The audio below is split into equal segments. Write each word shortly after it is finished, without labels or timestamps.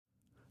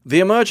The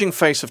Emerging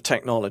Face of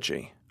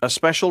Technology, a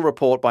special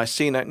report by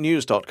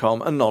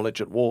CNETnews.com and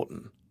Knowledge at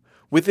Wharton.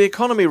 With the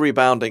economy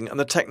rebounding and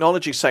the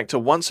technology sector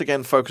once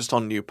again focused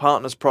on new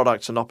partners,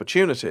 products and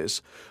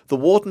opportunities, the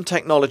Wharton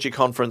Technology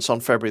Conference on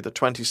February the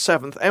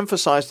 27th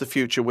emphasized the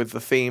future with the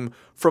theme,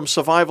 From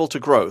Survival to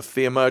Growth,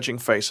 the Emerging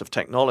Face of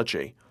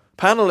Technology.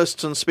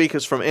 Panelists and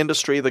speakers from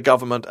industry, the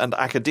government and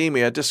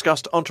academia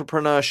discussed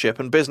entrepreneurship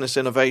and business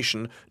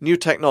innovation, new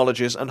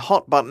technologies and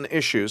hot-button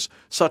issues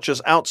such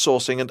as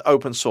outsourcing and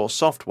open-source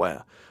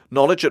software.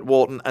 Knowledge at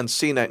Wharton and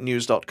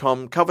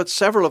CNETnews.com covered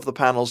several of the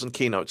panels and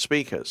keynote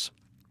speakers.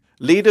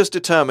 Leaders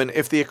determine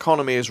if the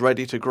economy is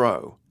ready to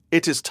grow.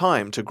 It is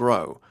time to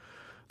grow.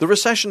 The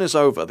recession is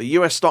over, the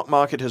US stock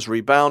market has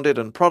rebounded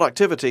and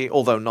productivity,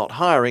 although not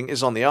hiring,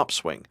 is on the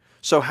upswing.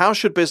 So how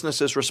should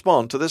businesses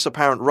respond to this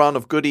apparent run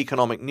of good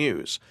economic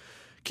news?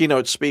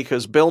 Keynote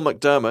speakers Bill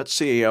McDermott,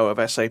 CEO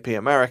of SAP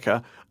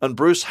America, and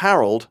Bruce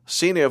Harold,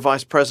 Senior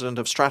Vice President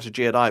of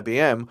Strategy at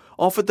IBM,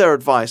 offered their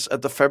advice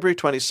at the February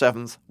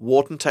 27th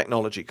Wharton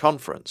Technology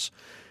Conference.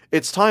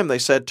 It's time, they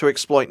said, to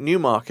exploit new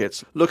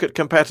markets, look at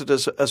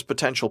competitors as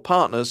potential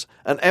partners,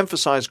 and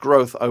emphasize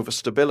growth over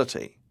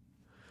stability.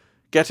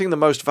 Getting the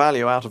most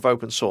value out of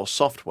open-source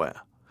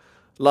software.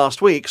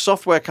 Last week,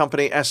 software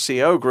company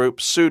SCO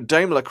Group sued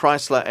Daimler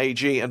Chrysler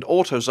AG and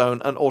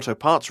AutoZone, an auto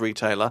parts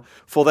retailer,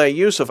 for their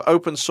use of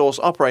open-source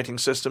operating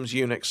systems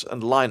Unix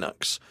and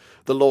Linux.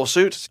 The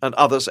lawsuit, and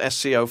others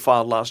SCO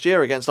filed last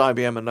year against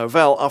IBM and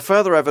Novell, are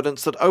further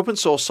evidence that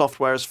open-source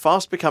software is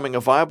fast becoming a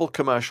viable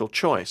commercial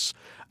choice.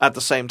 At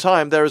the same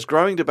time, there is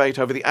growing debate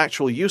over the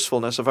actual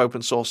usefulness of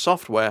open-source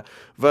software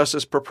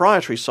versus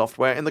proprietary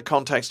software in the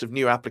context of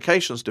new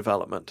applications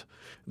development.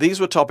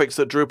 These were topics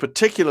that drew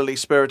particularly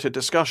spirited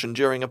discussion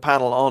during a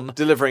panel on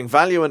delivering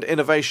value and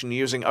innovation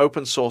using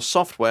open-source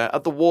software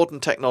at the Wharton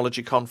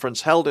Technology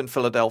Conference held in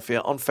Philadelphia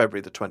on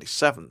February the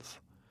 27th.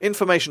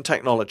 Information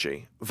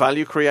technology,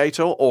 value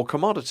creator or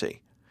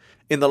commodity?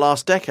 In the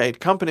last decade,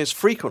 companies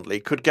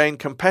frequently could gain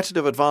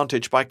competitive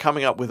advantage by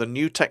coming up with a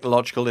new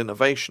technological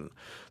innovation.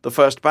 The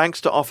first banks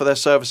to offer their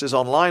services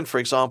online, for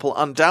example,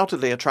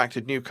 undoubtedly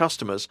attracted new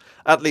customers,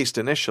 at least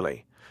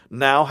initially.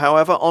 Now,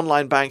 however,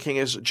 online banking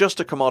is just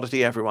a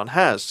commodity everyone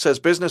has, says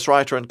business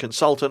writer and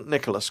consultant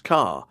Nicholas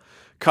Carr.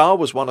 Carr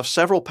was one of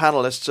several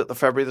panelists at the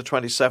February the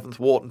 27th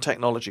Wharton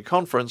Technology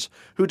Conference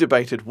who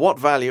debated what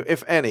value,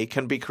 if any,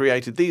 can be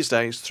created these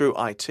days through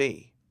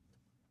IT.